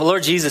Well,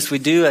 Lord Jesus, we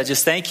do. I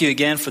just thank you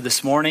again for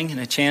this morning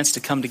and a chance to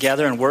come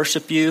together and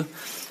worship you.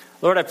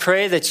 Lord, I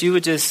pray that you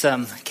would just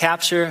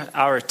capture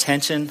our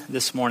attention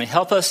this morning.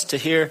 Help us to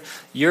hear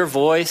your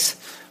voice,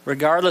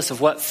 regardless of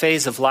what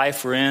phase of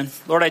life we're in.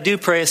 Lord, I do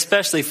pray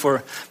especially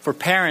for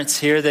parents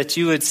here that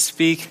you would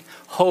speak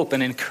hope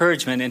and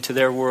encouragement into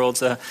their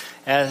worlds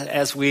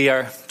as we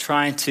are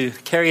trying to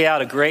carry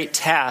out a great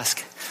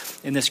task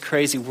in this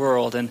crazy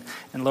world. And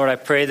Lord, I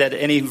pray that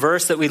any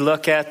verse that we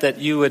look at, that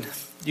you would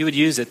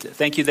use it.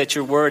 Thank you that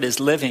your word is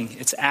living,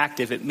 it's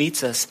active, it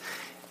meets us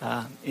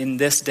in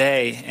this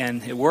day,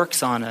 and it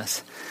works on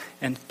us.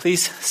 And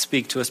please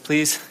speak to us.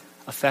 Please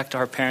affect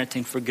our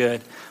parenting for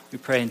good. We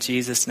pray in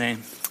Jesus'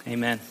 name.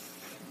 Amen.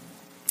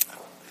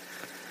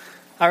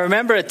 I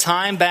remember a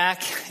time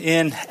back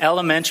in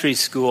elementary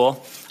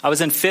school. I was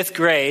in 5th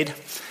grade,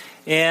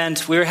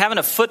 and we were having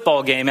a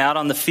football game out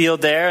on the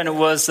field there, and it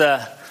was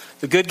the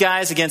good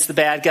guys against the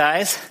bad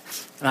guys.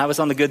 And I was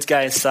on the good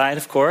guys' side,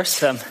 of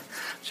course. I'm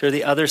sure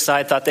the other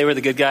side thought they were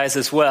the good guys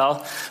as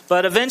well.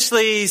 But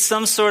eventually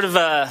some sort of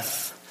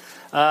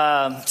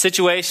a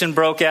situation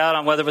broke out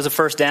on whether it was a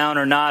first down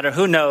or not, or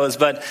who knows.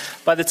 But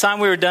by the time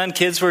we were done,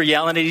 kids were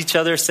yelling at each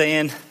other,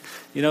 saying,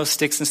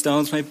 sticks and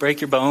stones may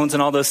break your bones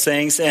and all those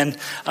things. And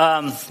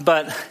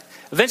but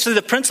eventually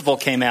the principal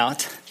came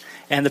out,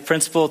 and the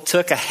principal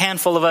took a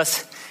handful of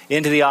us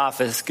into the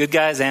office, good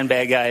guys and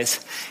bad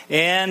guys.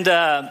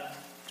 And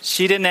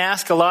she didn't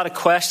ask a lot of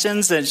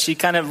questions, and she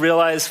kind of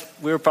realized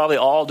we were probably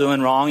all doing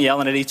wrong,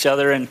 yelling at each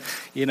other, and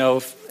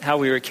how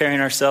we were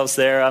carrying ourselves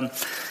there.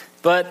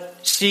 But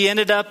she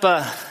ended up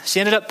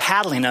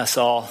paddling us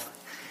all.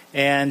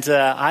 And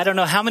I don't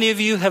know, how many of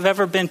you have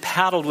ever been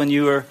paddled when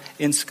you were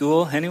in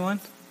school? Anyone?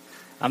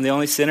 I'm the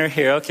only sinner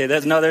here. Okay,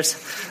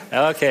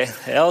 okay.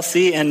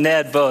 Elsie and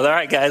Ned both. All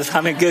right, guys,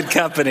 I'm in good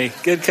company.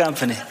 Good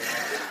company.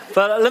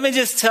 But let me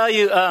just tell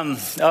you,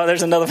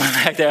 there's another one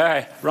back there. All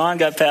right, Ron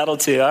got paddled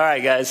too. All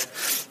right,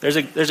 guys, there's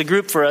a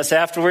group for us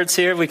afterwards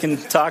here. We can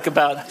talk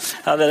about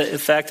how that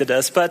affected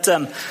us. But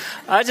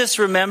I just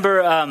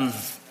remember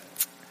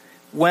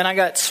when I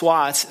got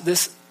SWATs,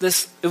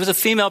 it was a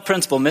female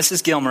principal,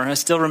 Mrs. Gilmer. I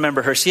still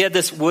remember her. She had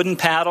this wooden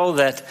paddle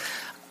that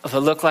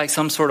looked like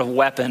some sort of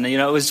weapon.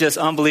 It was just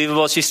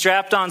unbelievable. She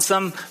strapped on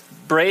some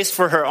brace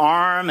for her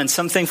arm and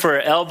something for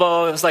her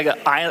elbow. It was like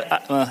a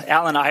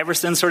Allen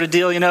Iverson sort of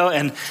deal,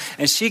 and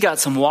she got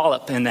some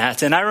wallop in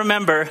that. And I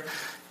remember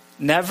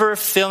never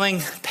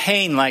feeling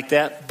pain like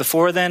that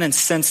before then and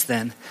since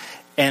then.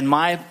 And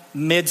my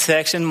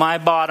midsection, my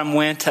bottom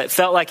it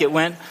felt like it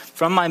went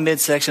from my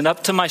midsection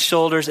up to my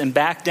shoulders and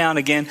back down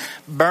again,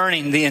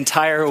 burning the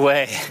entire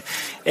way.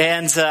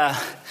 And,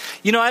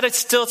 I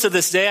still to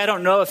this day, I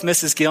don't know if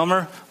Mrs.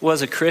 Gilmer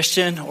was a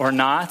Christian or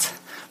not.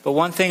 But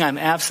one thing I'm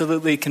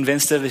absolutely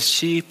convinced of is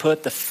she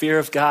put the fear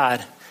of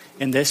God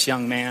in this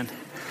young man.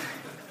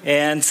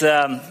 And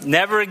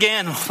never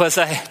again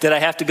did I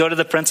have to go to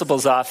the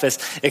principal's office,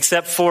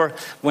 except for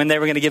when they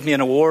were going to give me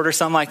an award or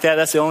something like that.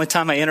 That's the only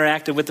time I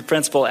interacted with the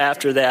principal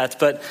after that.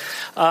 But,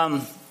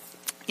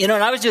 and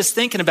I was just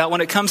thinking about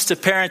when it comes to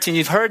parenting,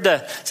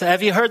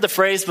 have you heard the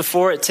phrase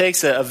before, it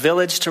takes a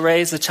village to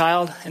raise a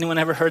child? Anyone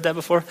ever heard that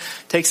before?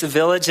 It takes a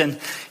village. And,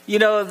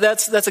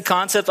 that's a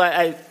concept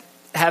I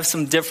have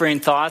some differing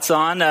thoughts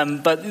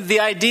on, but the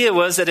idea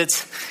was that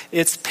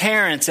it's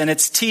parents and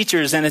it's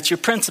teachers and it's your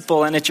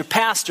principal and it's your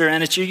pastor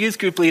and it's your youth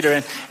group leader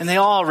and they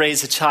all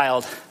raise a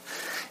child.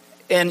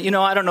 And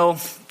I don't know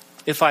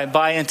if I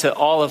buy into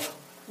all of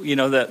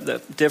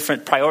the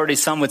different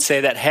priorities some would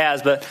say that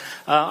has, but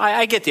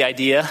I get the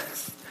idea.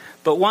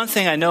 But one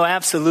thing I know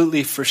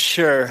absolutely for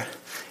sure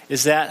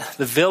is that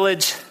the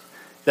village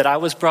that I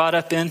was brought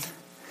up in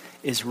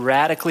is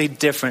radically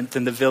different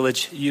than the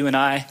village you and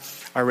I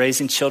are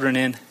raising children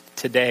in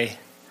today.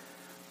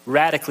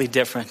 Radically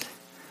different.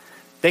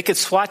 They could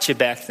SWAT you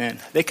back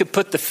then. They could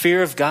put the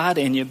fear of God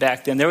in you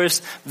back then. There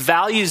was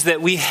values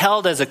that we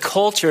held as a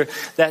culture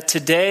that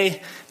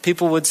today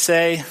people would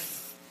say,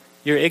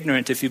 you're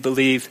ignorant if you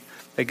believe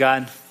that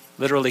God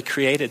literally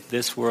created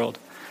this world.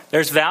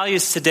 There's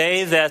values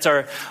today that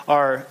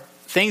are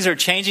things are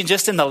changing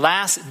just in the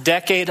last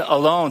decade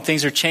alone.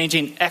 Things are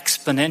changing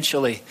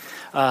exponentially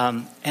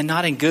and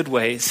not in good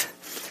ways.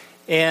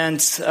 And,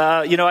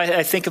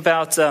 I think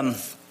about,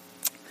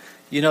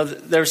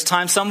 there's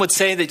times some would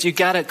say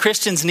that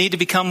Christians need to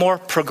become more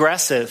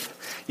progressive.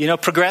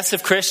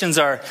 Progressive Christians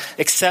are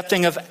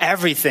accepting of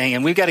everything,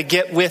 and we've got to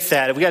get with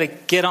that. We've got to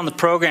get on the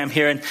program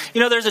here. And,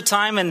 there's a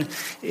time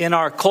in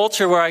our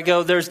culture where I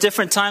go, there's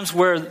different times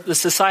where the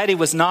society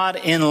was not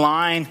in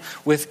line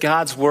with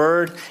God's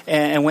word.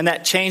 And when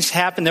that change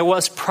happened, there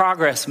was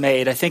progress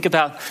made. I think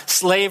about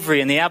slavery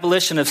and the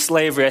abolition of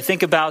slavery. I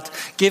think about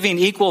giving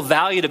equal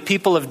value to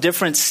people of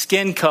different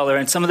skin color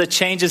and some of the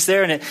changes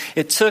there. And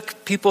it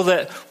took people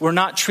that were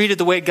not treated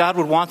the way God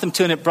would want them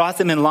to, and it brought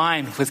them in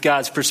line with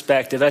God's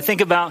perspective. I think think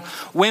about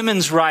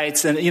women's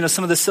rights and,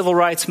 some of the civil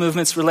rights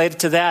movements related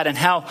to that and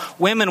how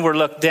women were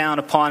looked down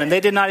upon and they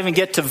did not even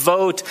get to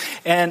vote.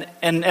 And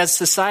as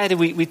society,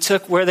 we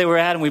took where they were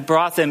at and we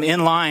brought them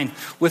in line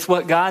with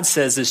what God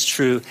says is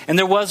true. And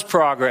there was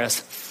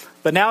progress.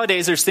 But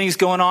nowadays, there's things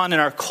going on in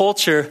our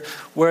culture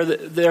where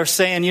they're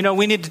saying,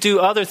 we need to do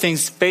other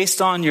things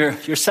based on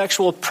your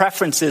sexual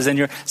preferences and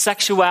your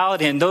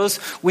sexuality. And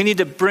we need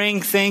to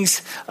bring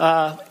things,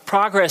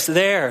 progress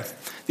there.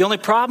 The only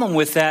problem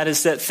with that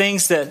is that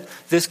things that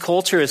this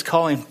culture is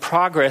calling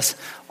progress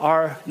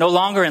are no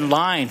longer in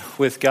line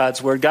with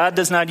God's word. God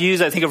does not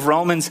use, I think of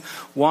Romans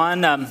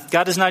 1,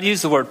 God does not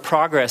use the word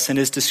progress in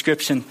his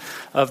description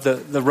of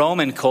the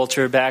Roman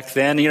culture back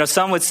then.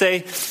 Some would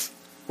say,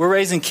 we're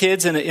raising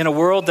kids in a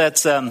world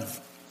that's,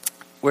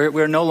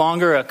 we're no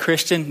longer a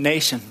Christian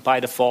nation by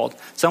default.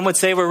 Some would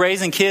say we're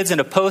raising kids in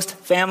a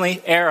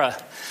post-family era.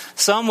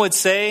 Some would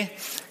say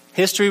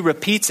history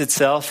repeats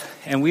itself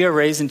and we are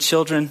raising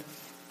children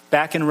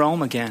back in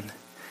Rome again.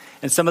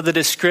 And some of the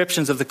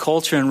descriptions of the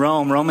culture in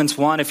Rome, Romans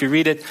 1, if you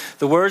read it,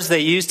 the words they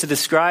use to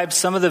describe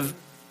some of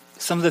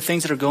the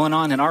things that are going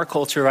on in our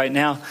culture right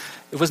now,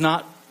 it was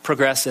not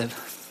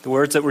progressive. The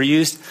words that were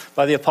used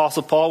by the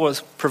Apostle Paul was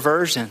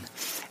perversion.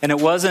 And it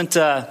wasn't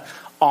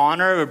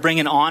honor or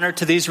bringing honor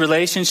to these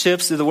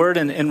relationships. The word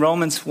in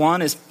Romans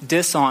 1 is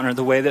dishonor,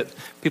 the way that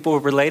people were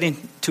relating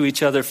to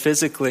each other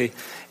physically.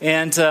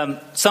 And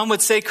some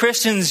would say,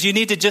 Christians, you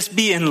need to just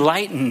be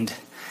enlightened.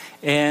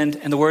 And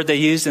the word they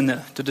used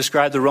to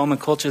describe the Roman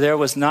culture there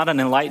was not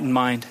an enlightened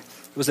mind.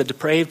 It was a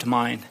depraved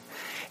mind.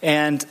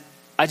 And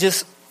I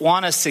just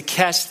want us to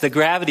catch the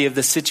gravity of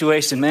the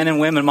situation. Men and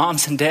women,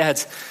 moms and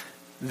dads,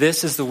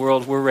 this is the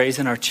world we're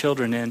raising our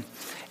children in.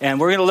 And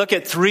we're going to look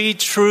at 3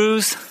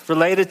 truths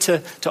related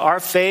to our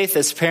faith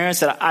as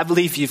parents that I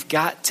believe you've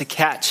got to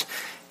catch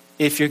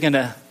if you're going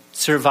to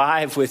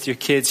survive with your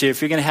kids here,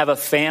 if you're going to have a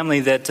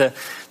family that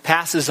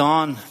passes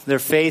on their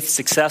faith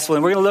successfully.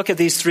 And we're going to look at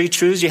these 3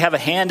 truths. You have a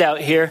handout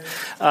here.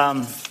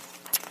 But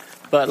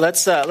let's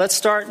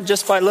start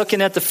just by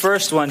looking at the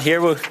first one here.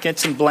 We'll get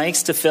some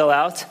blanks to fill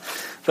out.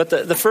 But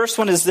the first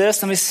one is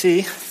this. Let me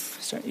see.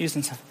 Start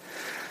using some.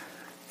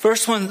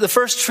 The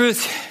first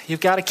truth you've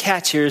got to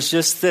catch here is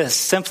just this,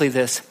 simply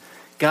this.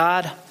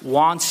 God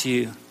wants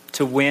you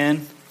to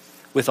win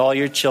with all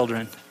your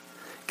children.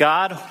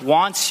 God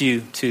wants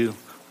you to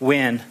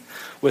win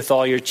with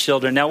all your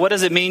children. Now, what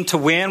does it mean to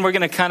win? We're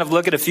going to kind of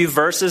look at a few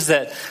verses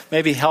that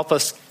maybe help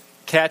us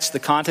catch the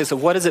context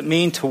of what does it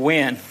mean to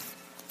win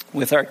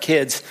with our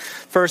kids.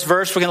 First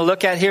verse we're going to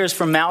look at here is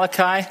from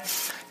Malachi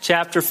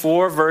chapter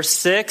 4, verse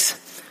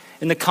 6.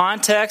 In the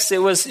context, it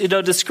was,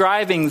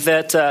 describing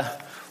that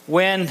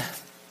when,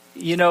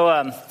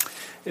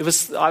 it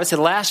was obviously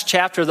the last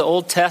chapter of the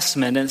Old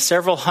Testament and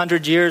several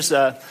hundred years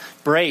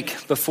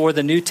break before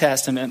the New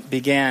Testament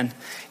began.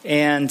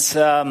 And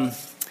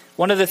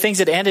one of the things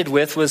it ended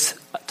with was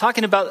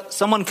talking about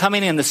someone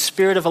coming in the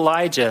spirit of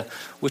Elijah,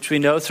 which we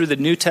know through the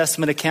New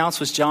Testament accounts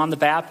was John the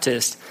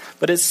Baptist.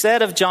 But it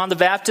said of John the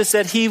Baptist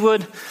that he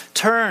would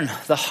turn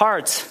the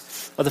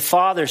hearts of the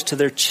fathers to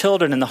their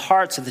children and the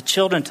hearts of the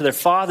children to their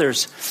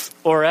fathers,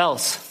 or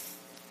else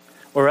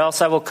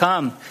I will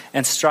come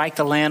and strike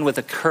the land with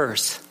a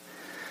curse.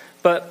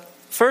 But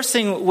first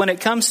thing, when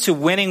it comes to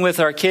winning with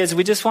our kids,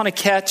 we just want to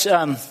catch,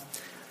 to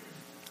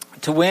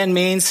win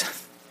means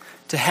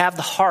to have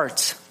the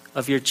hearts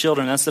of your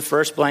children. That's the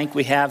first blank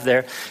we have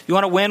there. You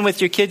want to win with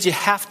your kids, you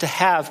have to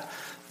have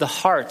the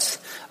hearts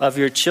of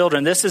your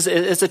children. It's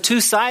a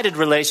two-sided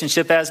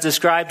relationship as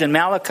described in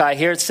Malachi.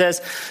 Here it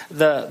says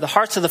the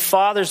hearts of the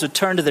fathers would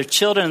turn to their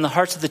children and the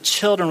hearts of the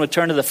children would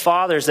turn to the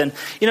fathers. And,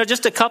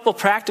 just a couple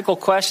practical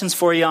questions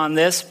for you on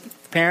this,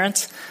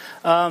 parents.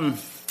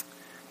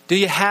 Do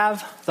you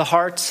have the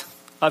hearts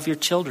of your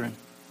children?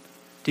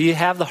 Do you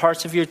have the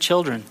hearts of your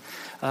children?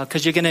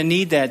 Because you're going to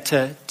need that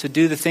to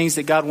do the things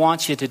that God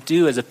wants you to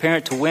do as a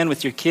parent to win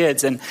with your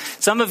kids. And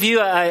some of you,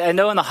 I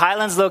know in the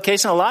Highlands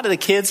location, a lot of the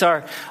kids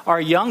are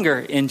younger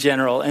in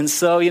general. And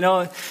so,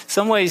 in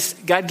some ways,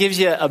 God gives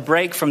you a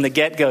break from the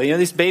get-go.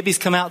 These babies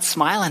come out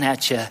smiling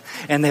at you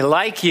and they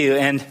like you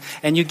and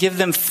you give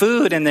them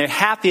food and they're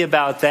happy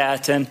about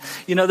that. And,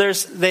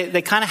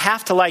 they kind of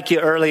have to like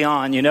you early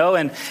on,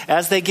 and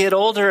as they get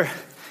older,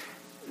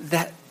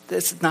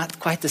 it's not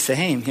quite the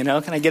same, Can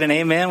I get an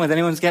amen with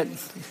anyone who's got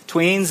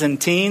tweens and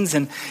teens?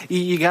 And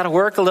you got to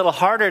work a little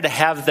harder to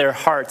have their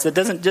hearts. It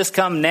doesn't just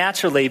come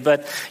naturally.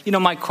 But,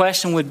 my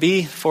question would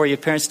be for you,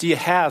 parents, do you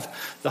have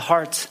the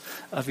hearts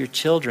of your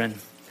children?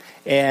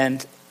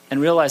 And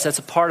realize that's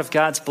a part of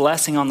God's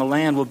blessing on the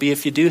land will be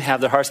if you do have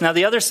their hearts. Now,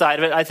 the other side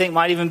of it, I think,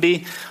 might even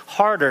be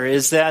harder,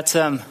 is that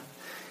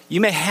you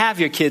may have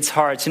your kids'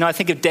 hearts. I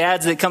think of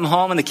dads that come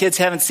home and the kids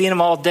haven't seen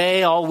them all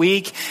day, all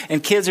week,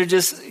 and kids are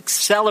just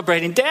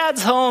celebrating.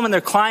 Dad's home and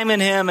they're climbing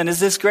him and it's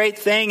this great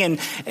thing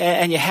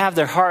and you have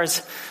their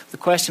hearts. The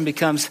question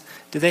becomes,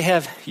 do they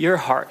have your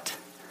heart?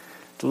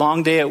 The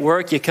long day at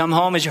work, you come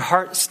home, is your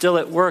heart still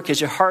at work?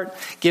 Is your heart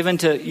given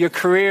to your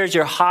careers,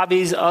 your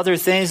hobbies, other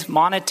things,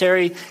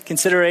 monetary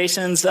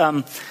considerations?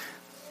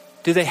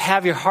 do they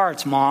have your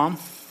hearts, Mom,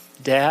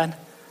 Dad?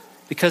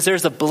 Because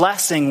there's a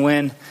blessing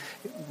when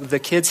the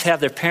kids have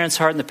their parents'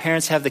 heart and the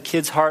parents have the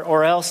kids' heart,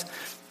 or else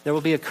there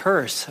will be a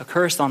curse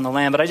on the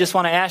land. But I just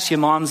want to ask you,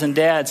 moms and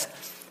dads,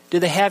 do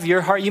they have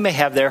your heart? You may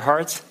have their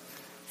hearts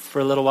for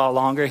a little while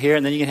longer here,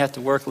 and then you're going to have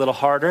to work a little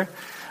harder.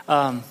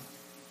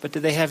 But do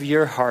they have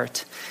your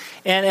heart?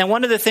 And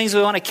one of the things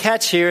we want to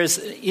catch here is,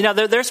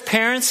 there's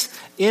parents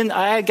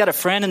I got a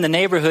friend in the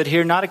neighborhood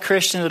here, not a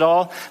Christian at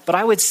all, but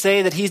I would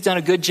say that he's done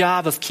a good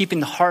job of keeping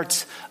the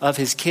hearts of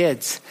his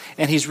kids.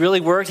 And he's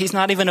really worked. He's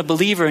not even a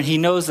believer, and he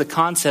knows the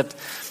concept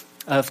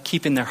of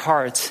keeping their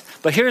hearts.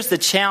 But here's the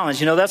challenge.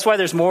 That's why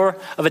there's more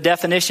of a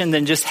definition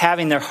than just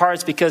having their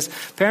hearts, because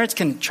parents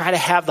can try to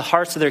have the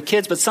hearts of their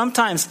kids, but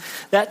sometimes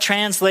that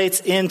translates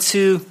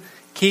into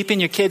keeping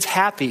your kids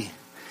happy.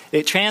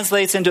 It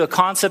translates into a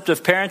concept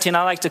of parenting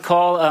I like to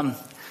call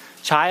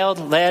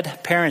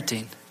child-led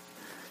parenting.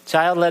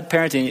 Child-led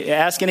parenting. You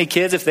ask any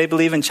kids if they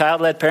believe in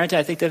child-led parenting,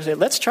 I think they'll say,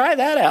 let's try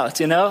that out,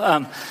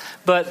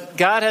 But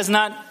God has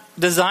not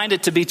designed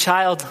it to be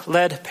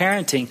child-led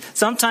parenting.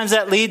 Sometimes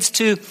that leads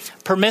to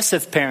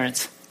permissive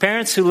parents.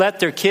 Parents who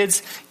let their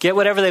kids get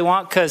whatever they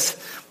want because,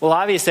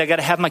 obviously I got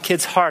to have my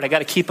kid's heart. I got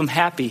to keep them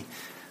happy.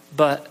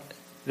 But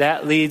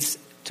that leads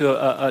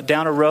to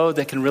down a road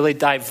that can really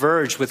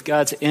diverge with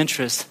God's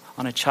interest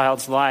on a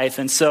child's life.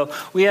 And so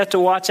we have to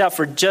watch out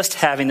for just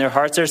having their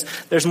hearts.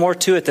 There's more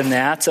to it than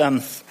that.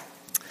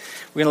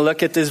 We're going to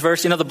look at this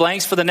verse. The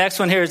blanks for the next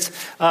one here is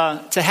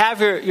to have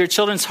your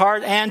children's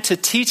heart and to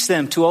teach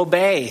them to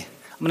obey.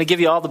 I'm going to give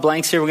you all the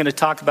blanks here. We're going to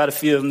talk about a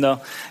few of them,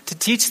 though. To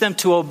teach them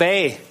to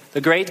obey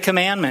the Great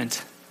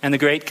Commandment and the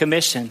Great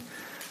Commission.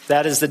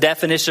 That is the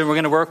definition we're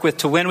going to work with.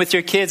 To win with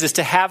your kids is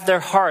to have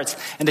their hearts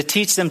and to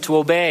teach them to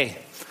obey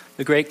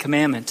the Great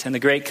Commandment and the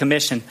Great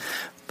Commission.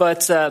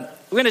 But we're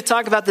going to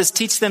talk about this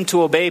teach them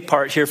to obey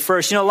part here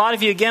first. A lot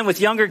of you, again, with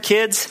younger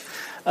kids,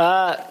 you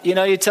tell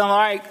them, all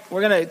right,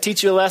 we're going to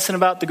teach you a lesson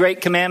about the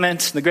Great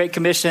Commandment, the Great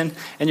Commission,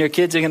 and your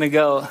kids are going to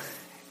go,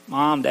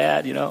 Mom,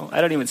 Dad,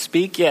 I don't even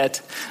speak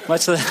yet.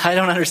 I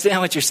don't understand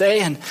what you're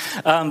saying.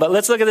 But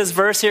let's look at this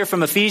verse here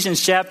from Ephesians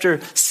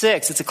chapter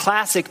 6. It's a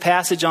classic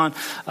passage on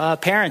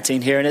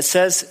parenting here. And it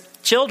says,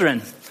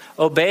 children,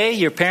 obey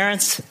your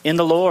parents in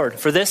the Lord,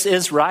 for this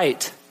is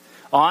right.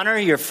 Honor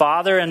your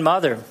father and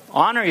mother.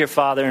 Honor your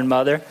father and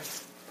mother.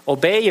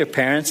 Obey your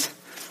parents.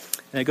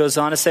 And it goes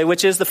on to say,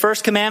 which is the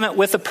first commandment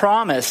with a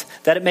promise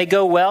that it may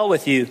go well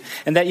with you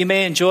and that you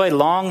may enjoy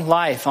long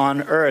life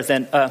on earth.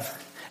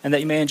 And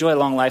that you may enjoy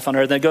long life on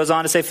earth. And it goes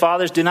on to say,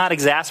 fathers, do not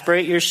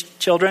exasperate your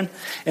children.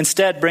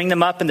 Instead, bring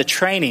them up in the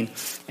training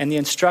and the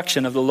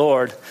instruction of the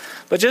Lord.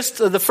 But just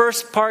the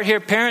first part here,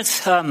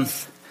 parents,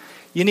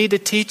 you need to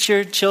teach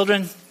your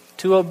children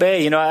to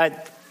obey.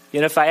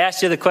 If I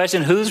asked you the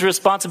question, whose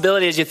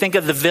responsibility is, you think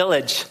of the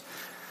village.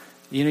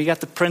 You got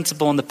the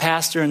principal and the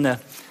pastor and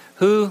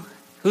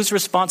whose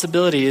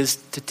responsibility is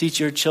to teach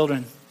your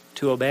children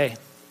to obey.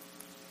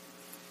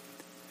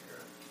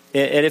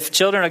 And if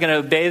children are going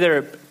to obey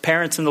their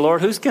parents in the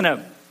Lord, who's going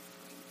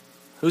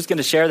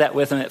to share that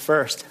with them at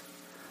first?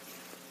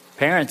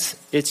 Parents,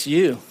 it's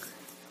you.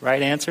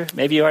 Right answer?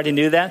 Maybe you already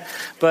knew that.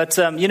 But,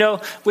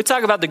 we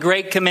talk about the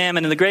Great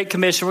Commandment and the Great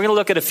Commission. We're going to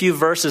look at a few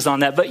verses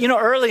on that. But,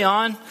 early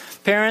on,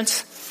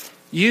 parents,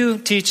 you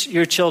teach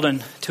your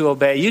children to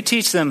obey. You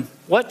teach them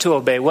what to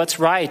obey, what's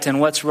right and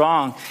what's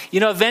wrong.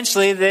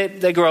 Eventually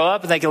they grow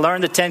up and they can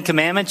learn the 10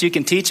 Commandments. You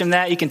can teach them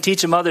that. You can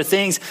teach them other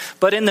things.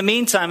 But in the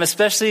meantime,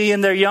 especially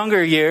in their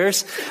younger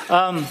years,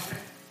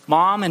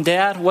 Mom and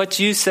Dad, what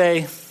you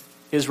say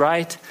is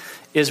right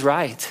is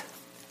right.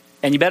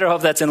 And you better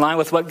hope that's in line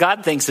with what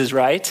God thinks is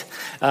right.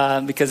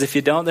 Because if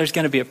you don't, there's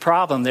going to be a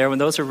problem there when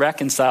those are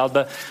reconciled.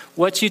 But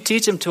what you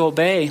teach them to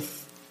obey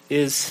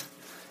is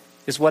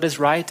what is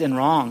right and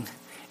wrong.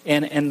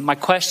 And my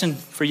question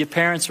for you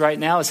parents right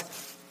now is,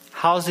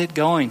 how's it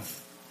going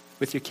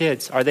with your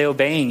kids? Are they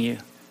obeying you?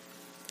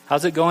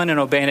 How's it going in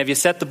obeying? Have you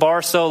set the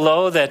bar so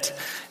low that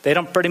they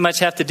don't pretty much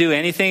have to do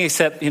anything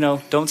except,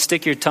 don't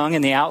stick your tongue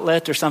in the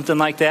outlet or something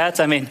like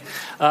that?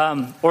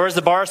 Or is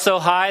the bar so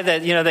high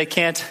that,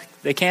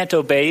 they can't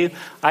obey you?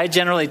 I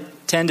generally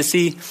tend to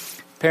see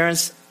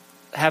parents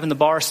having the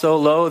bar so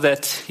low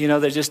that,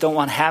 they just don't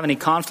want to have any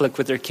conflict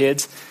with their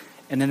kids.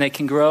 And then they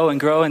can grow and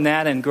grow in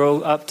that and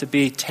grow up to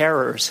be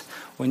terrors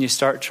when you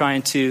start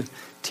trying to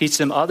teach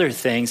them other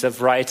things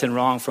of right and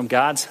wrong from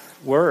God's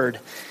word.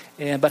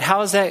 But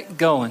how is that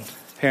going?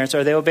 Parents,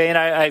 are they obeying?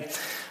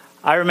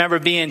 I remember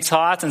being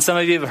taught, and some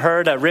of you have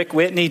heard Rick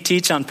Whitney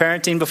teach on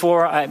parenting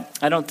before. I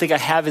don't think I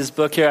have his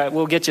book here.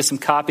 We'll get you some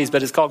copies,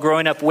 but it's called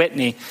Growing Up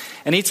Whitney.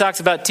 And he talks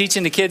about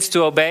teaching the kids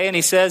to obey. And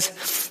he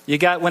says,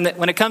 when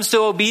it comes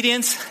to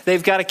obedience,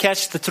 they've got to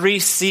catch the 3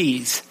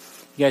 C's.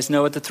 You guys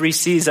know what the 3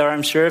 C's are,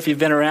 I'm sure, if you've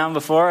been around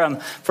before.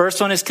 First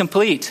one is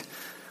complete.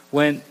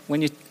 When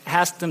you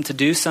ask them to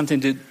do something,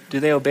 do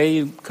they obey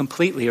you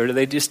completely? Or do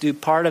they just do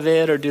part of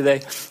it? Or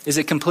is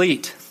it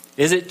complete?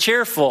 Is it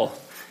cheerful?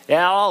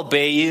 Yeah, I'll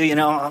obey you,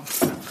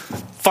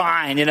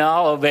 fine,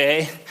 I'll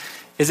obey.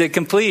 Is it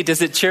complete?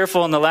 Is it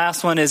cheerful? And the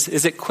last one is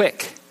it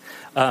quick?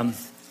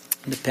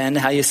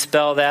 Depending how you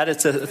spell that,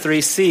 it's a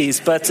 3 C's.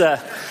 But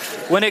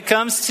when it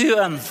comes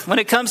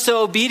to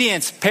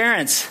obedience,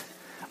 parents,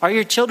 are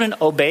your children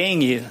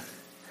obeying you?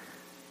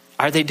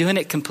 Are they doing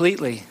it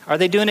completely? Are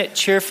they doing it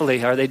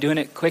cheerfully? Are they doing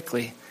it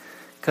quickly?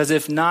 Because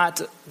if not,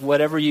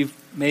 whatever you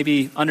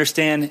maybe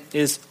understand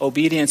is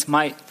obedience,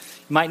 might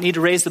need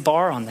to raise the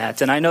bar on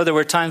that. And I know there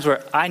were times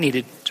where I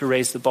needed to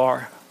raise the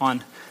bar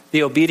on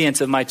the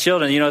obedience of my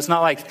children. It's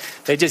not like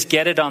they just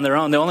get it on their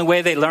own. The only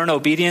way they learn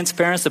obedience,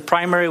 parents, the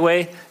primary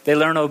way they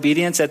learn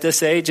obedience at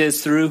this age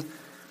is through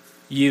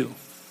you.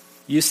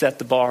 You set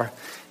the bar.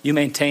 You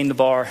maintain the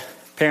bar.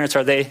 Parents,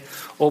 are they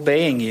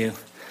obeying you?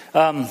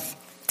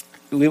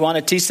 We want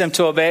to teach them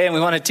to obey, and we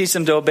want to teach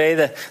them to obey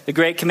the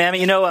great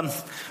commandment.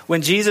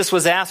 When Jesus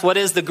was asked, what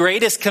is the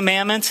greatest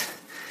commandment?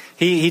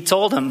 He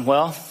told him,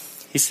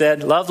 he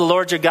said, love the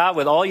Lord your God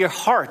with all your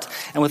heart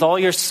and with all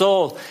your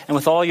soul and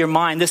with all your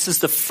mind. This is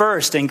the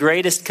first and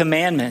greatest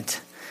commandment.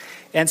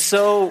 And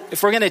so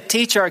if we're going to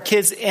teach our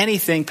kids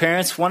anything,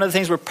 parents, one of the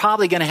things we're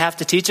probably going to have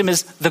to teach them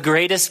is the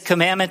greatest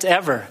commandment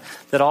ever,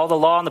 that all the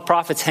law and the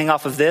prophets hang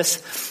off of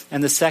this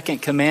and the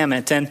second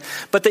commandment.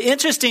 But the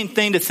interesting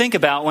thing to think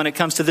about when it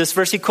comes to this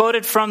verse, he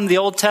quoted from the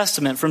Old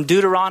Testament, from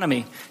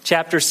Deuteronomy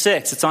chapter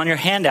 6. It's on your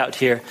handout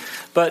here.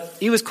 But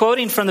he was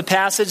quoting from the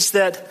passage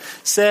that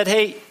said,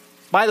 hey,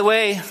 by the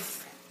way,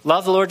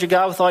 love the Lord your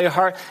God with all your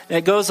heart. And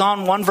it goes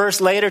on one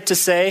verse later to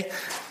say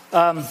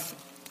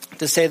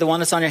the one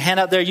that's on your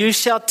handout there, you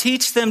shall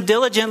teach them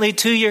diligently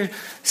to your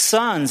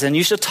sons, and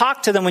you shall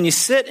talk to them when you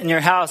sit in your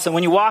house, and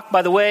when you walk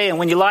by the way, and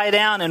when you lie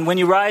down, and when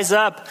you rise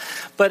up.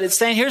 But it's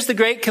saying, here's the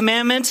great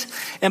commandment.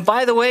 And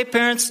by the way,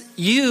 parents,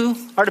 you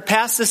are to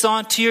pass this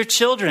on to your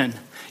children.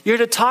 You're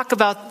to talk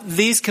about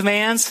these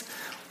commands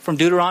from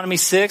Deuteronomy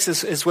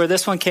 6 is where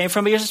this one came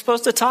from. But you're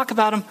supposed to talk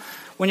about them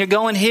when you're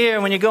going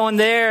here, when you're going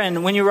there,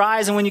 and when you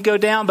rise and when you go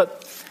down.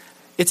 But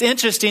it's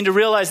interesting to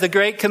realize the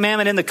great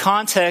commandment in the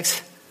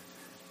context.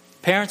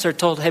 Parents are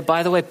told, hey,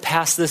 by the way,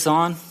 pass this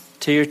on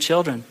to your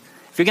children.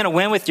 If you're going to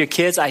win with your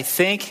kids, I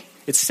think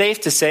it's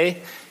safe to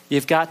say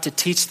you've got to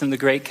teach them the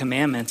great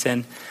commandments.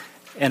 And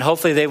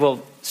hopefully they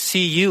will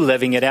see you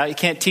living it out. You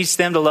can't teach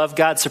them to love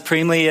God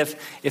supremely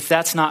if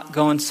that's not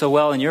going so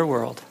well in your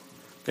world.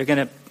 They're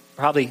going to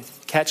probably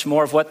catch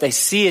more of what they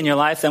see in your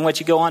life than what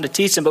you go on to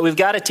teach them. But we've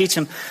got to teach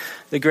them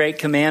the great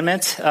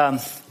commandment.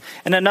 And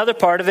another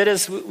part of it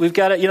is we've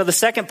got to, the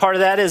second part of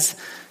that is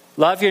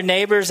love your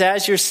neighbors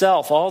as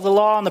yourself. All the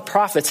law and the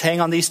prophets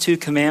hang on these two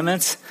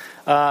commandments.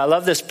 I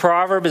love this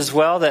proverb as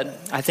well that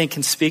I think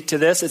can speak to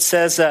this. It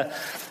says,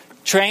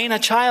 train a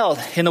child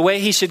in the way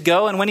he should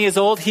go, and when he is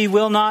old, he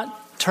will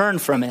not turn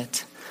from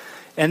it.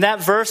 And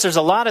that verse, there's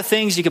a lot of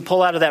things you can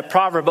pull out of that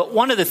proverb, but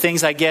one of the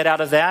things I get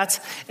out of that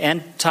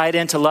and tied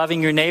into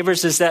loving your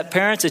neighbors is that,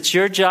 parents, it's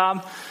your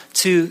job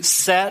to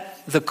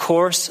set the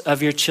course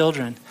of your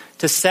children,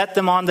 to set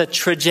them on the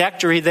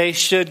trajectory they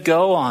should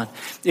go on.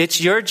 It's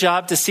your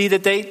job to see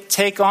that they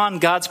take on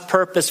God's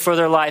purpose for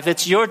their life.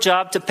 It's your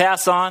job to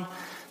pass on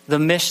the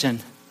mission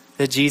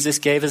that Jesus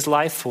gave his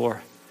life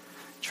for.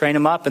 Train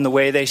them up in the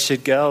way they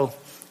should go.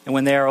 And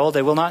when they are old,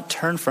 they will not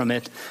turn from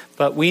it.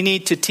 But we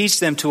need to teach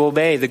them to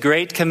obey the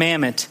great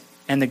commandment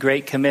and the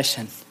great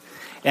commission.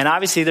 And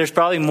obviously there's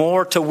probably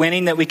more to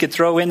winning that we could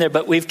throw in there,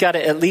 but we've got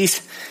to at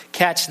least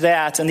catch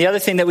that. And the other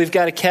thing that we've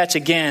got to catch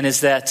again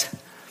is that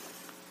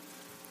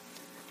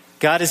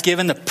God has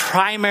given the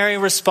primary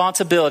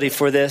responsibility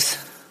for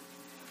this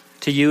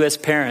to you as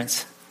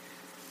parents.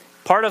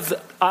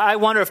 I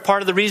wonder if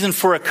part of the reason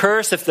for a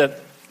curse, if the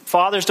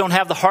fathers don't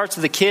have the hearts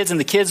of the kids and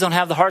the kids don't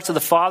have the hearts of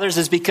the fathers,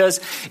 is because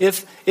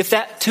if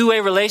that two-way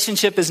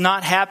relationship is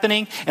not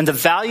happening and the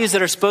values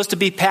that are supposed to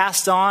be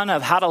passed on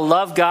of how to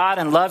love God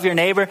and love your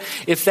neighbor,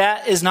 if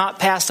that is not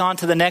passed on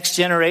to the next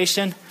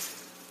generation,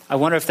 I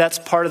wonder if that's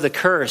part of the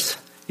curse.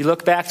 You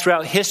look back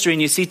throughout history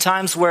and you see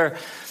times where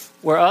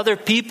other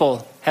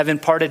people have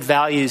imparted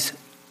values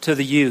to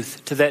the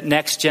youth, to that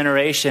next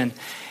generation.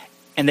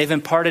 And they've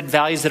imparted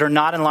values that are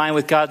not in line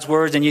with God's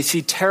words. And you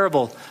see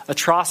terrible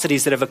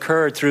atrocities that have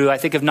occurred through, I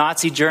think of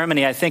Nazi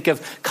Germany, I think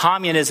of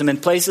communism,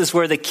 and places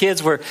where the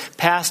kids were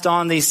passed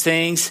on these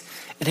things.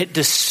 And it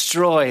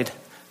destroyed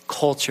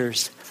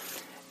cultures.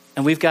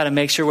 And we've got to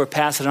make sure we're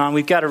passing it on.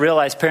 We've got to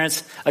realize,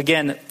 parents,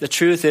 again, the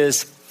truth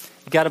is,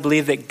 you've got to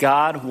believe that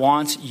God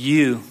wants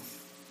you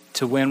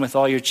to win with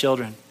all your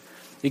children.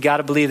 You got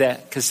to believe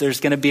that, because there's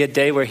going to be a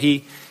day where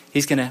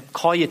he's going to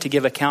call you to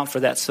give account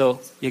for that.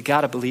 So you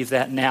got to believe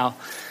that now,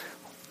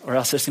 or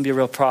else there's going to be a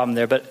real problem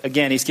there. But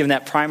again, he's given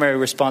that primary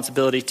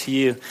responsibility to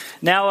you.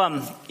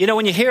 Now,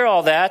 when you hear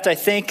all that, I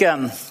think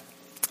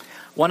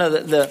one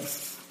of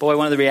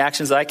the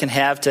reactions I can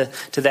have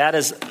to that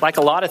is like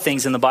a lot of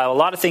things in the Bible, a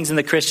lot of things in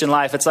the Christian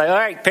life. It's like, all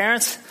right,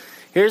 parents,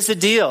 here's the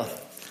deal.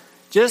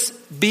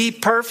 Just be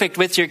perfect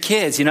with your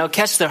kids,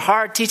 catch their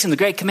heart, teach them the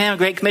great commandment,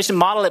 great commission,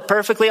 model it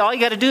perfectly. All you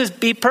got to do is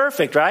be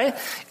perfect, right?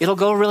 It'll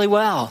go really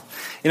well.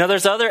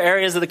 There's other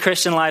areas of the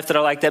Christian life that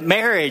are like that.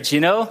 Marriage,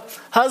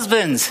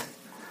 husbands,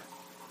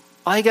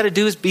 all you got to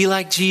do is be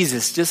like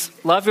Jesus. Just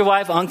love your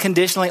wife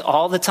unconditionally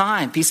all the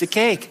time. Piece of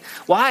cake.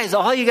 Wives,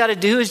 all you got to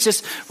do is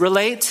just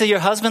relate to your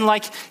husband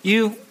like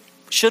you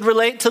should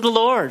relate to the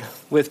Lord,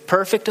 with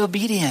perfect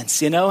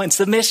obedience, and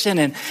submission.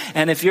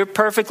 And if you're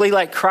perfectly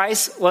like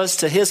Christ was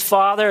to his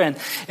Father,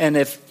 and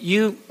if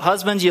you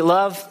husbands, you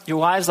love your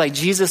wives like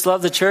Jesus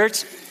loved the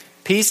church,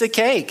 piece of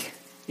cake.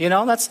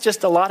 That's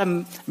just a lot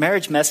of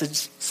marriage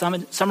message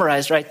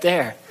summarized right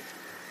there.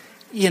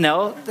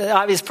 The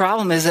obvious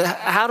problem is,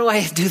 how do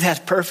I do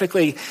that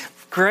perfectly?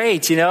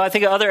 Great. I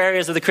think of other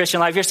areas of the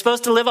Christian life. You're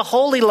supposed to live a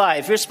holy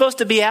life. You're supposed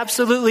to be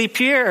absolutely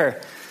pure.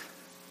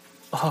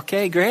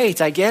 Okay, great.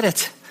 I get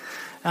it.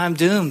 I'm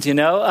doomed,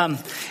 And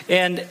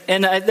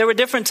there were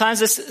different times,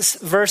 this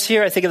verse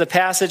here, I think of the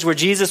passage where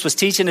Jesus was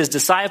teaching his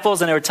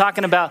disciples, and they were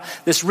talking about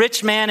this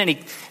rich man, and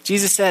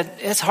Jesus said,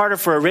 it's harder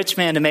for a rich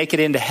man to make it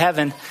into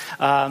heaven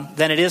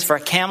than it is for a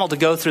camel to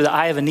go through the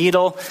eye of a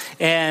needle.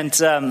 And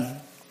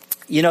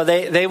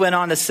they went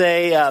on to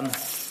say,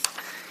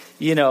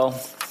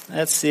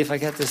 let's see if I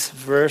got this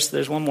verse.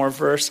 There's one more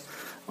verse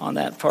on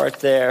that part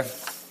there.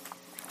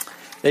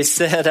 They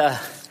said,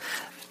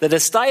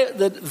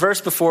 the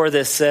verse before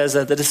this says,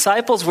 the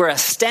disciples were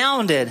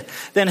astounded.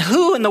 Then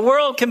who in the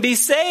world can be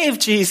saved,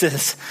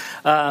 Jesus?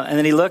 And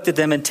then he looked at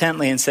them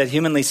intently and said,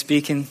 humanly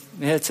speaking,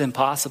 it's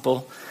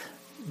impossible.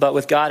 But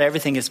with God,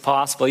 everything is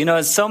possible.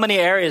 In so many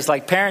areas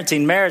like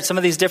parenting, marriage, some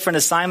of these different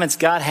assignments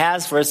God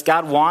has for us,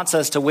 God wants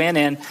us to win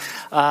in.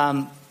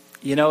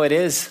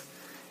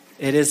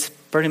 It is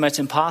pretty much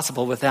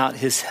impossible without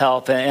his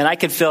help. And I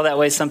can feel that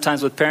way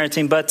sometimes with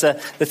parenting. But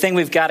the thing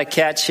we've got to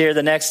catch here,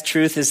 the next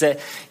truth is that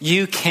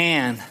you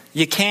can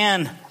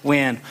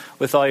win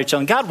with all your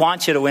children. God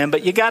wants you to win,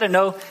 but you got to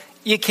know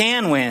you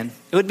can win.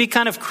 It would be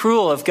kind of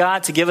cruel of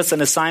God to give us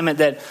an assignment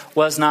that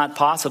was not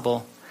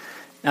possible.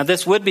 Now,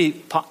 this would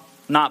be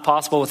not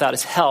possible without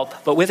his help,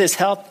 but with his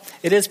help,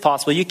 it is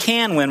possible. You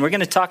can win. We're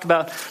going to talk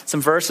about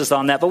some verses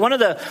on that. But one of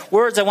the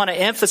words I want to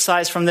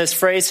emphasize from this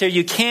phrase here,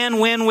 you can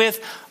win with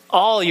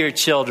all your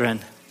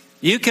children.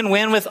 You can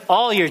win with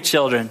all your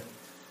children.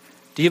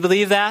 Do you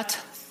believe that?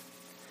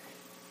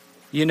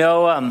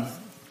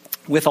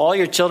 With all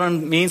your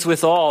children means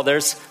with all.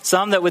 There's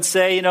some that would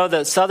say,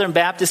 the Southern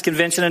Baptist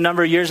Convention a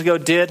number of years ago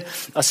did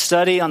a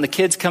study on the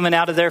kids coming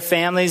out of their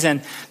families,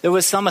 and there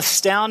was some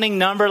astounding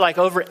number, like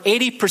over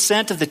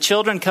 80% of the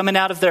children coming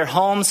out of their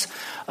homes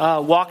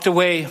walked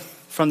away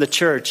from the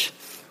church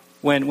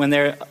when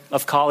they're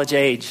of college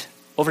age.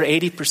 Over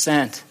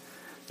 80%.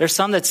 There's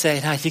some that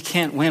say, no, you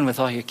can't win with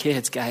all your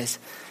kids, guys.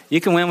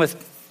 You can win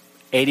with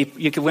 80,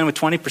 you can win with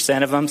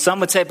 20% of them.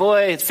 Some would say,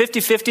 boy, it's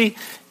 50-50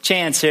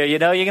 chance here. You're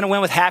going to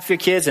win with half your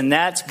kids, and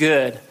that's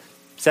good.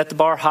 Set the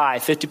bar high,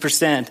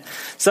 50%.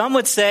 Some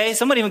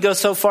would even go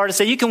so far to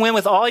say, you can win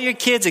with all your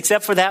kids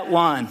except for that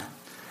one.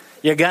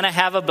 You're going to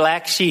have a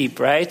black sheep,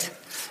 right?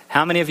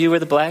 How many of you were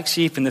the black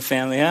sheep in the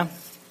family, huh?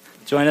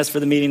 Join us for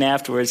the meeting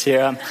afterwards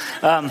here.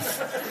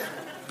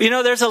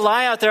 There's a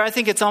lie out there. I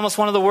think it's almost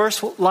one of the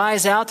worst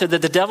lies out there,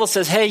 that the devil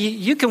says, hey,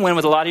 you can win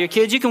with a lot of your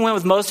kids. You can win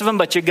with most of them,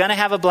 but you're going to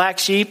have a black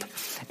sheep,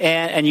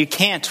 and you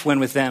can't win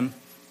with them.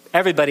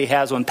 Everybody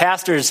has one.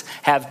 Pastors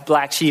have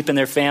black sheep in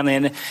their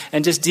family,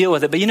 and just deal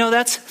with it. But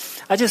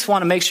I just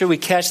want to make sure we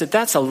catch that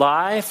that's a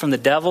lie from the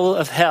devil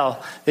of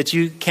hell, that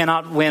you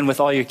cannot win with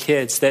all your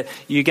kids, that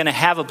you're going to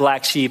have a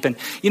black sheep. And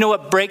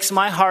what breaks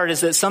my heart is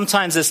that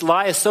sometimes this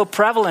lie is so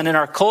prevalent in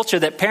our culture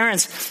that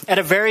parents at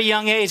a very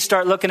young age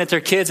start looking at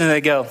their kids and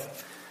they go,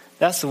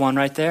 that's the one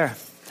right there.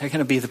 They're going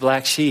to be the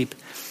black sheep.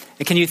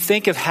 And can you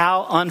think of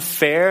how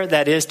unfair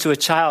that is to a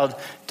child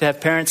to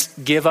have parents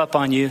give up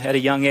on you at a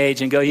young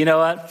age and go, you know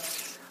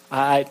what?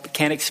 I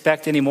can't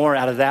expect any more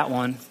out of that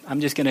one.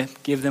 I'm just going to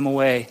give them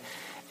away.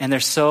 And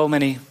there's so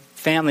many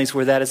families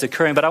where that is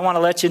occurring. But I want to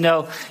let you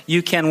know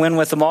you can win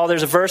with them all.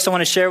 There's a verse I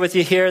want to share with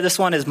you here. This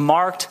one has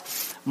marked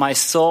my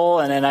soul,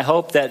 and I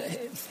hope that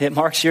it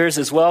marks yours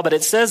as well. But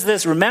it says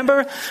this: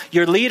 remember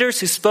your leaders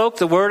who spoke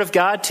the word of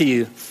God to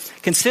you.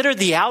 Consider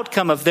the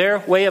outcome of their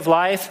way of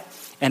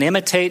life and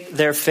imitate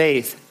their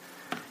faith.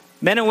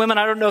 Men and women,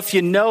 I don't know if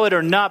you know it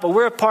or not, but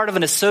we're a part of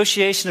an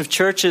association of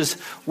churches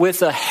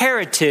with a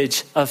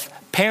heritage of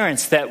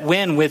parents that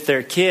win with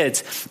their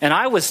kids. And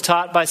I was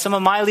taught by some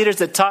of my leaders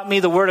that taught me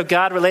the word of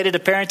God related to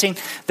parenting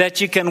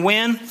that you can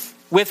win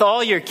with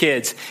all your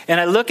kids. And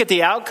I look at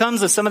the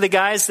outcomes of some of the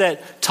guys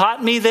that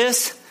taught me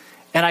this,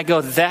 and I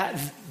go, that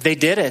they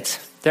did it.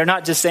 They're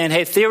not just saying,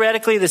 hey,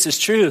 theoretically, this is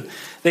true.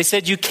 They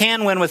said you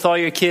can win with all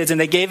your kids. And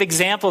they gave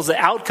examples, the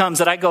outcomes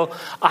that I go,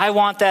 I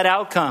want that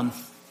outcome.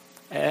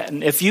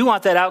 And if you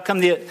want that outcome,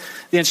 the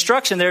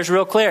instruction there is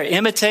real clear.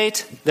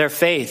 Imitate their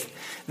faith.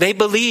 They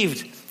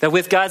believed that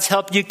with God's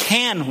help, you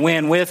can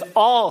win with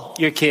all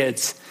your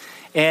kids.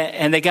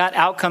 And they got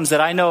outcomes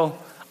that I know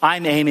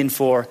I'm aiming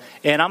for.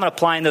 And I'm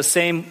applying those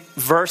same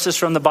verses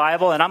from the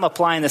Bible. And I'm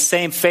applying the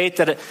same faith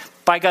that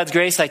by God's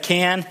grace I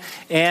can.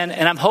 And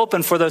I'm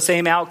hoping for those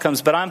same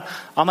outcomes. But I'm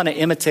going to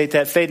imitate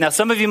that faith. Now,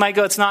 some of you might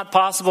go, it's not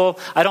possible.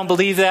 I don't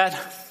believe that.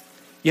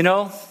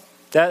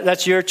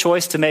 That's your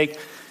choice to make.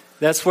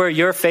 That's where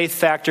your faith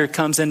factor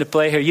comes into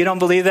play here. You don't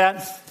believe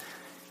that?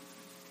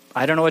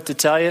 I don't know what to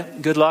tell you.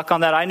 Good luck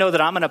on that. I know that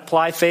I'm going to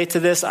apply faith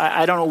to this.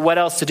 I don't know what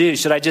else to do.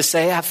 Should I just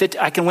say,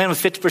 I can win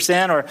with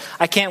 50% or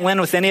I can't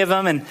win with any of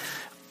them? And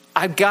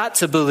I've got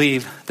to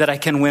believe that I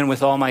can win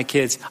with all my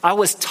kids. I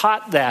was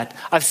taught that.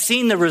 I've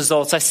seen the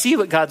results. I see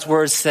what God's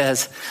word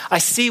says. I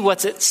see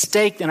what's at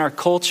stake in our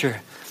culture.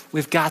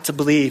 We've got to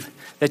believe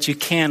that you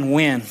can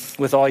win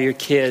with all your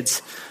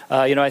kids.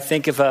 I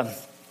think of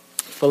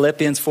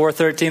Philippians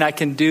 4:13, I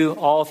can do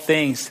all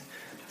things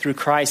through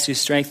Christ who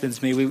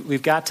strengthens me.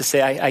 We've got to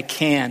say, I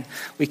can.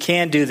 We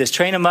can do this.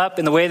 Train them up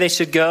in the way they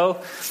should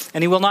go,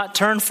 and he will not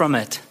turn from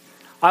it.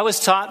 I was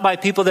taught by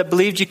people that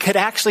believed you could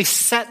actually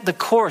set the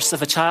course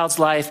of a child's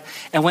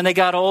life, and when they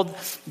got old,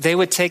 they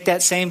would take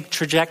that same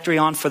trajectory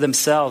on for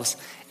themselves.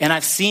 And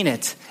I've seen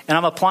it, and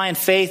I'm applying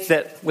faith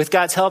that with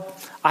God's help,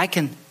 I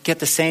can get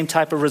the same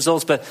type of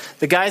results. But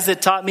the guys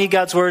that taught me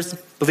God's words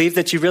believe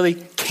that you really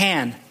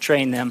can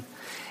train them,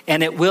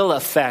 and it will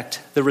affect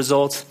the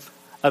results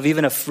of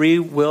even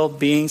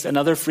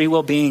another free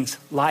will being's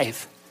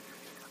life.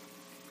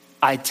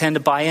 I tend to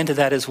buy into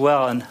that as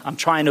well, and I'm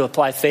trying to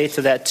apply faith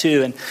to that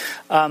too.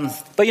 But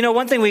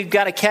one thing we've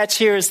got to catch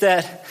here is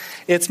that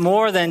it's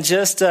more than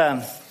just,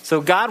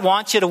 so God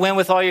wants you to win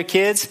with all your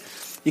kids.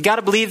 You got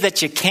to believe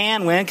that you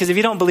can win, because if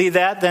you don't believe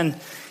that, then,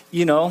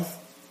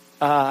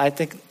 I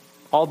think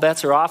all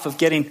bets are off of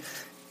getting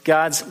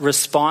God's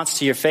response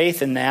to your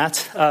faith in that,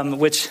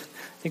 which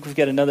I think we've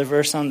got another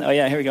verse on. Oh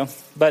yeah, here we go.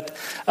 But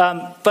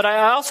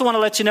I also want to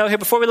let you know here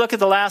before we look at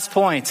the last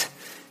point,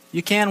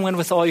 you can win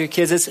with all your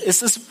kids.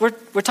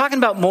 We're talking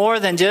about more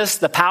than just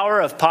the power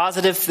of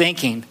positive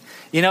thinking.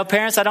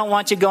 Parents, I don't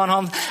want you going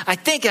home, I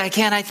think I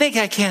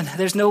can.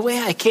 There's no way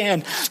I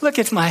can. Look,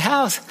 it's my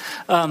house.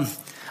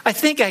 I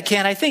think I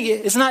can. I think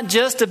it's not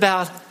just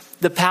about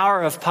the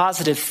power of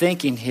positive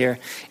thinking here.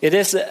 It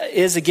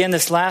is again,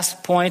 this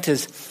last point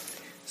is,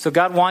 so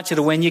God wants you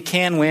to win. You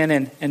can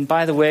win. And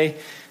by the way,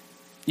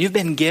 you've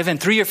been given,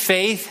 through your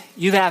faith,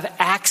 you have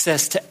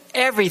access to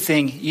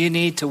everything you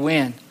need to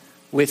win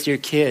with your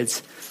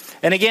kids.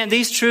 And again,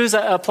 these truths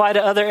apply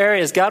to other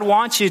areas. God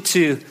wants you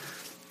to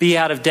be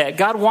out of debt.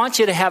 God wants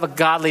you to have a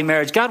godly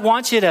marriage. God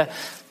wants you to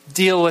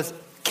deal with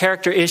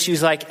character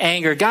issues like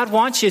anger. God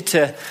wants you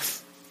to,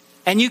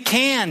 and you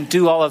can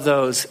do all of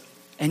those.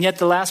 And yet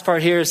the last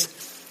part here is,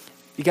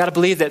 you got to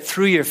believe that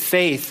through your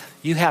faith,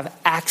 you have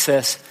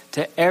access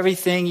to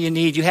everything you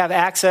need. You have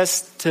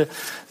access to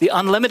the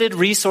unlimited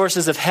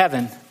resources of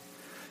heaven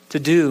to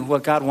do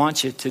what God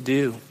wants you to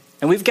do.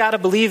 And we've got to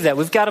believe that.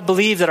 We've got to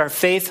believe that our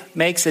faith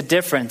makes a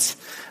difference.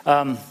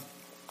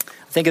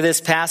 Think of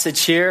this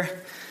passage here.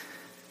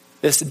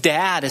 This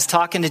dad is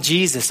talking to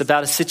Jesus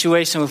about a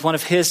situation with one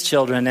of his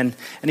children. And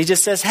he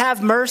just says,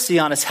 have mercy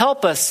on us.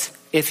 Help us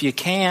if you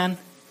can.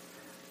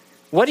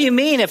 What do you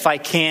mean if I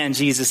can?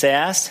 Jesus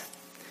asked.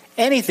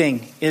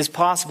 Anything is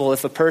possible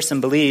if a person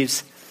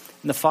believes.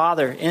 And the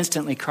father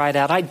instantly cried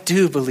out, I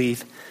do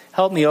believe.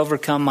 Help me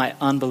overcome my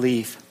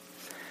unbelief.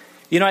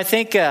 I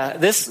think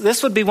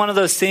this would be one of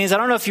those scenes. I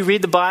don't know if you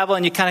read the Bible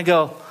and you kind of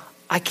go,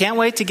 I can't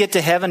wait to get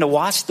to heaven to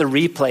watch the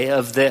replay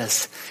of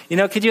this.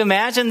 Could you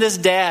imagine this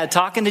dad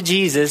talking to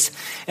Jesus?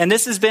 And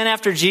this has been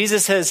after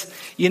Jesus has,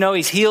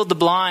 he's healed the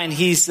blind.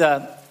 He's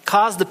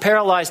caused the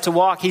paralyzed to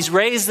walk. He's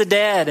raised the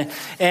dead.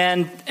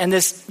 And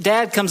this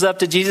dad comes up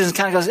to Jesus and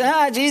kind of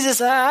goes, Jesus,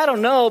 I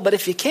don't know, but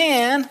if you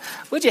can,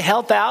 would you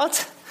help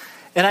out?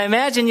 And I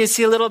imagine you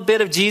see a little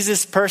bit of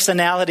Jesus'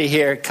 personality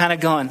here, kind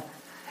of going,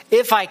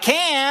 if I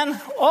can,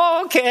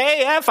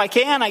 okay, if I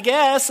can, I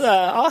guess,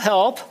 I'll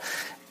help.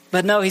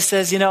 But no, he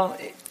says,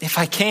 if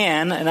I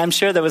can, and I'm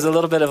sure there was a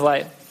little bit of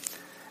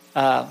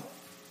I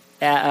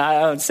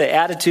would say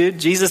attitude,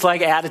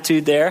 Jesus-like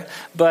attitude there,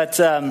 but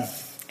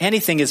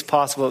anything is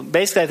possible.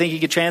 Basically, I think you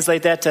could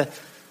translate that to,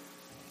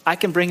 I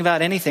can bring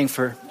about anything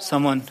for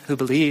someone who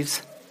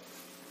believes.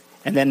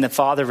 And then the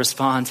father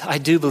responds, I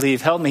do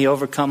believe. Help me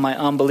overcome my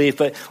unbelief.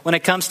 But when it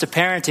comes to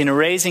parenting and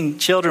raising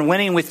children,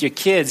 winning with your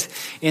kids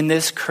in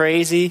this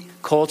crazy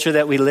culture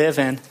that we live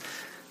in,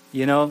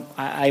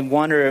 I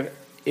wonder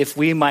if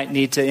we might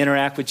need to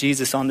interact with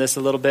Jesus on this a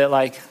little bit.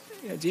 Like,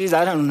 geez,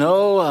 I don't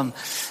know.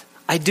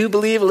 I do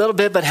believe a little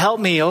bit, but help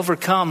me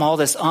overcome all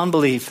this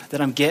unbelief that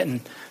I'm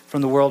getting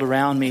from the world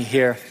around me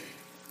here.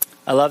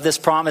 I love this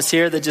promise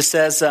here that just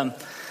says,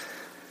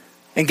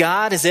 and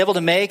God is able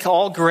to make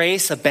all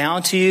grace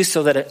abound to you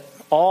so that at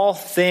all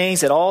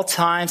things, at all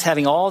times,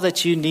 having all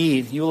that you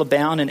need, you will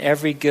abound in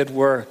every good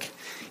work.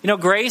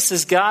 Grace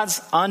is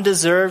God's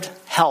undeserved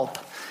help,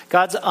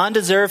 God's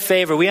undeserved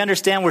favor. We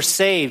understand we're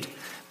saved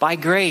by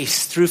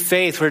grace through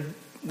faith.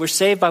 We're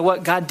saved by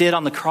what God did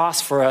on the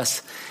cross for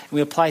us. And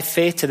we apply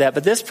faith to that.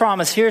 But this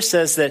promise here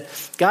says that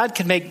God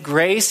can make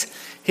grace,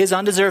 his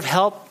undeserved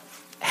help,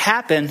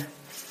 happen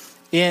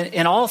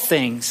in all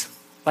things,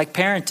 like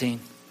parenting,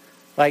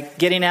 like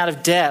getting out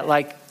of debt,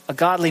 like a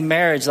godly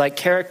marriage, like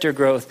character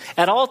growth,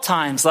 at all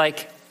times,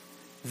 like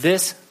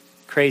this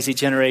crazy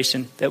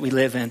generation that we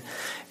live in.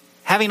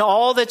 Having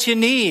all that you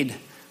need,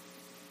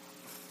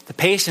 the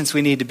patience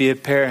we need to be a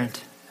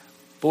parent,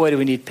 Boy, do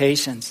we need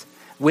patience,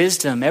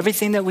 wisdom,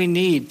 everything that we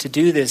need to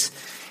do this.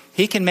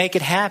 He can make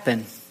it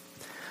happen.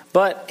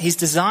 But he's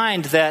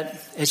designed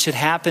that it should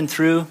happen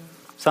through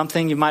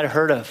something you might have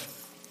heard of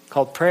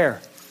called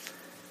prayer.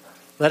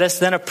 Let us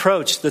then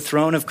approach the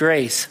throne of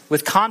grace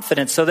with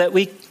confidence so that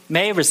we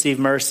may receive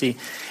mercy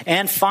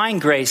and find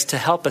grace to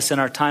help us in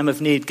our time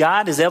of need.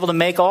 God is able to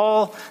make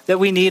all that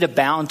we need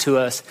abound to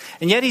us.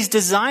 And yet he's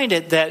designed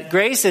it that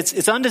grace,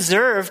 it's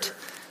undeserved,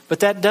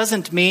 but that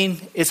doesn't mean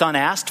it's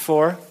unasked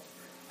for.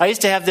 I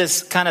used to have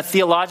this kind of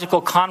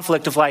theological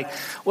conflict of like,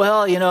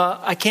 well,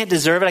 I can't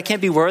deserve it. I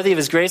can't be worthy of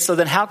his grace. So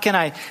then how can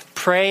I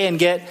pray and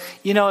get,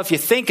 if you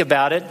think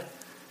about it,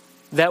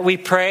 that we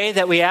pray,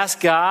 that we ask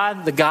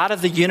God, the God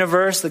of the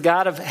universe, the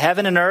God of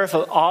heaven and earth,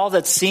 all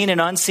that's seen and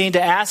unseen,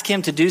 to ask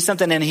him to do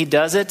something and he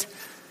does it,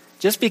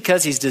 just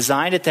because he's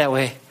designed it that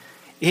way,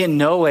 in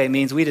no way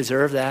means we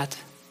deserve that.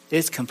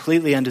 It's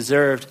completely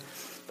undeserved.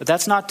 But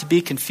that's not to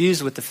be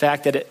confused with the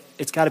fact that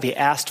it's got to be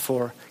asked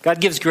for. God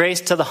gives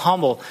grace to the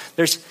humble.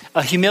 There's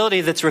a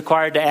humility that's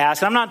required to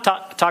ask. I'm not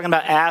talking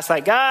about ask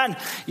like, God,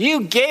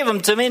 you gave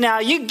them to me now.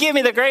 You give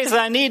me the grace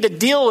I need to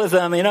deal with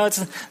them.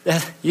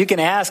 You can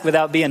ask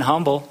without being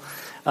humble.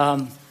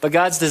 But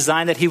God's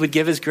designed that he would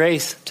give his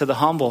grace to the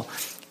humble.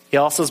 He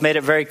also has made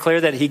it very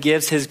clear that he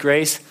gives his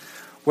grace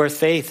where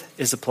faith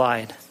is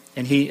applied.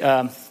 And he...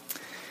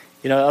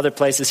 other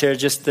places here,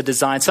 just the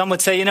design. Some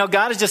would say,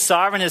 God is just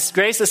sovereign. His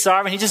grace is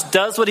sovereign. He just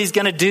does what he's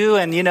going to do.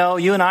 And,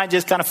 you and I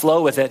just kind of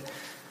flow with it.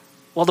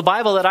 Well, the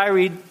Bible that I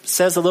read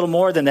says a little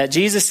more than that.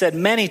 Jesus said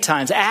many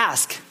times,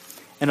 ask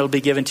and it'll be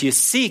given to you.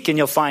 Seek and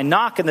you'll find.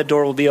 Knock and the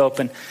door will be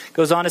open.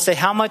 Goes on to say,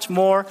 how much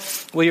more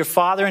will your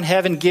Father in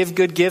heaven give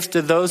good gifts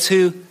to those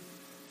who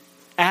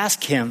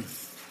ask him?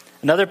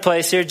 Another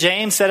place here,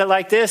 James said it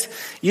like this.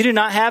 You do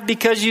not have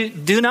because you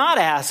do not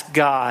ask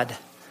God.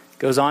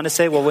 Goes on to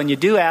say, well, when you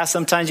do ask,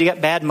 sometimes you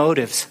get bad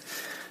motives.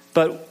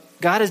 But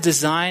God has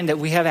designed that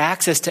we have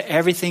access to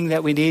everything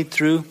that we need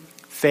through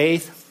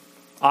faith,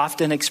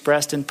 often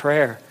expressed in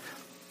prayer.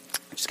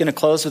 I'm just going to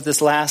close with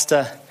this last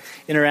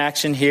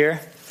interaction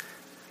here.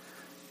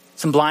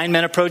 Some blind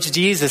men approached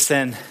Jesus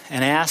and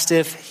asked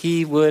if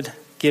he would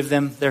give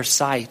them their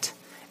sight.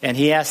 And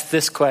he asked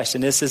this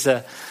question. This is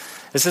a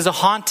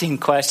haunting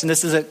question.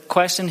 This is a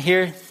question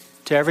here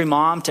to every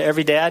mom, to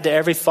every dad, to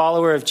every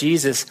follower of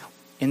Jesus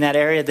in that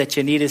area that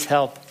you need his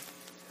help.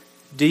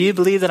 Do you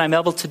believe that I'm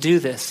able to do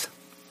this?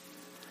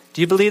 Do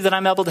you believe that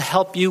I'm able to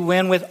help you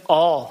win with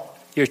all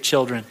your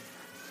children?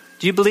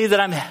 Do you believe that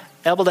I'm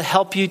able to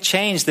help you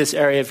change this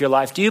area of your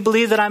life? Do you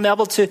believe that I'm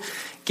able to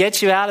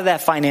get you out of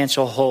that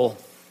financial hole?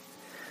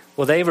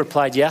 Well, they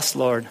replied, yes,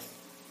 Lord.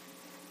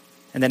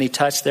 And then he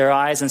touched their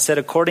eyes and said,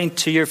 according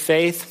to your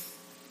faith,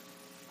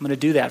 I'm going to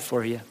do that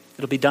for you.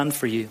 It'll be done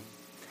for you.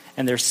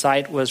 And their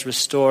sight was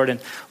restored. And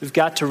we've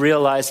got to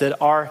realize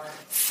that our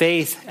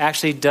faith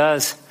actually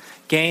does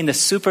gain the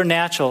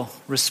supernatural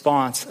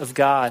response of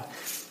God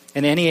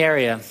in any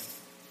area,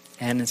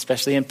 and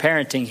especially in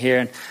parenting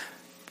here.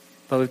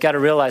 But we've got to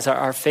realize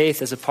our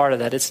faith is a part of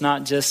that. It's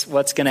not just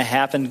what's going to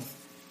happen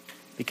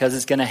because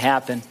it's going to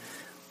happen.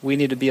 We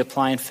need to be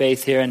applying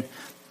faith here. And,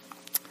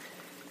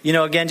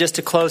 again, just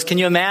to close, can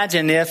you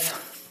imagine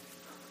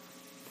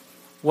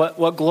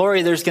what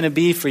glory there's going to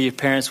be for you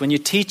parents when you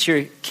teach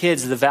your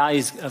kids the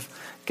values of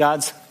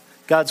God's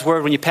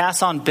word, when you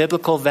pass on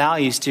biblical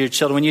values to your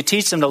children, when you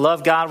teach them to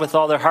love God with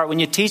all their heart, when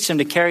you teach them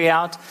to carry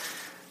out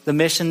the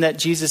mission that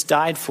Jesus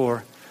died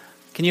for.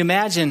 Can you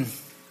imagine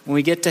when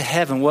we get to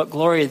heaven what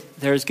glory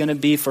there's going to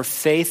be for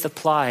faith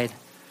applied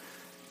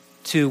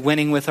to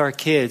winning with our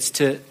kids,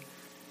 to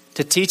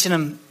teaching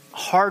them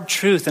hard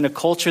truth in a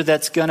culture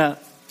that's going to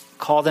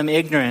call them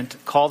ignorant,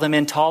 call them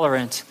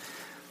intolerant.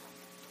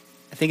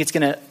 I think it's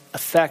going to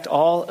affect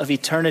all of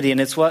eternity,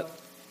 and it's what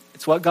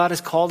God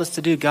has called us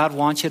to do. God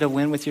wants you to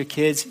win with your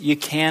kids. You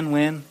can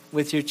win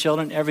with your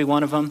children, every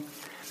one of them.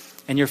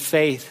 And your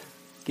faith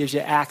gives you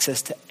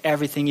access to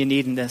everything you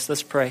need in this.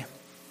 Let's pray.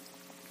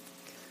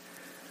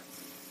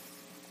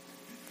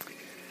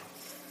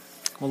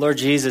 Well, Lord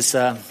Jesus,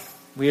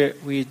 we're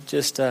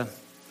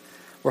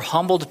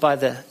humbled by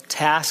the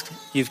task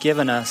you've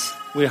given us.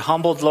 We're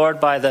humbled, Lord,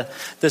 by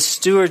the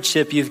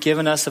stewardship you've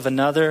given us of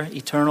another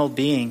eternal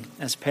being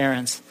as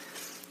parents.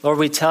 Lord,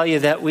 we tell you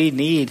that we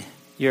need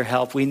your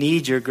help. We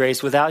need your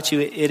grace. Without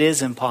you, it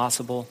is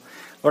impossible.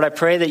 Lord, I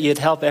pray that you'd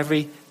help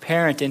every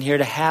parent in here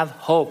to have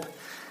hope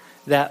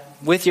that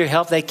with your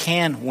help they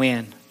can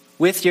win.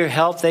 With your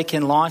help they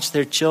can launch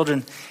their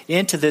children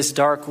into this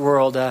dark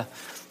world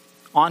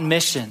on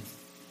mission,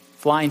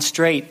 flying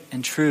straight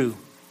and true.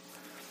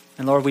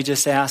 And Lord, we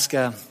just ask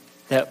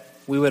that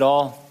we would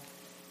all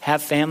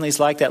have families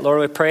like that. Lord,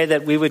 we pray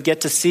that we would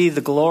get to see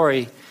the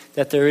glory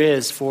that there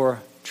is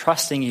for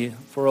trusting you,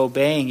 for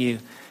obeying you,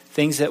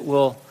 things that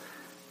will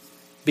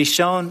be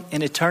shown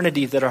in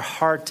eternity that are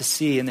hard to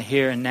see in the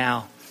here and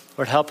now.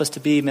 Lord, help us to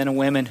be men and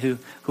women who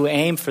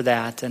aim for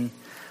that. And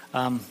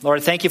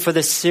Lord, thank you for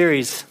this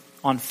series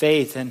on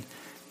faith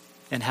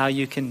and how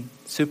you can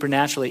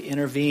supernaturally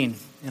intervene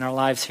in our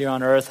lives here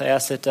on earth. I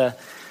ask that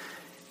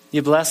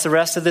You bless the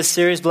rest of this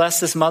series. Bless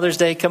this Mother's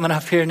Day coming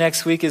up here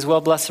next week as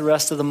well. Bless the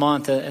rest of the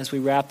month as we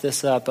wrap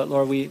this up. But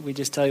Lord, we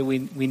just tell you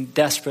we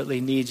desperately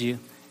need you.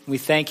 We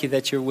thank you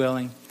that you're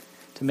willing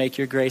to make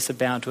your grace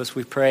abound to us.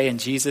 We pray in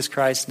Jesus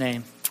Christ's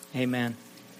name. Amen.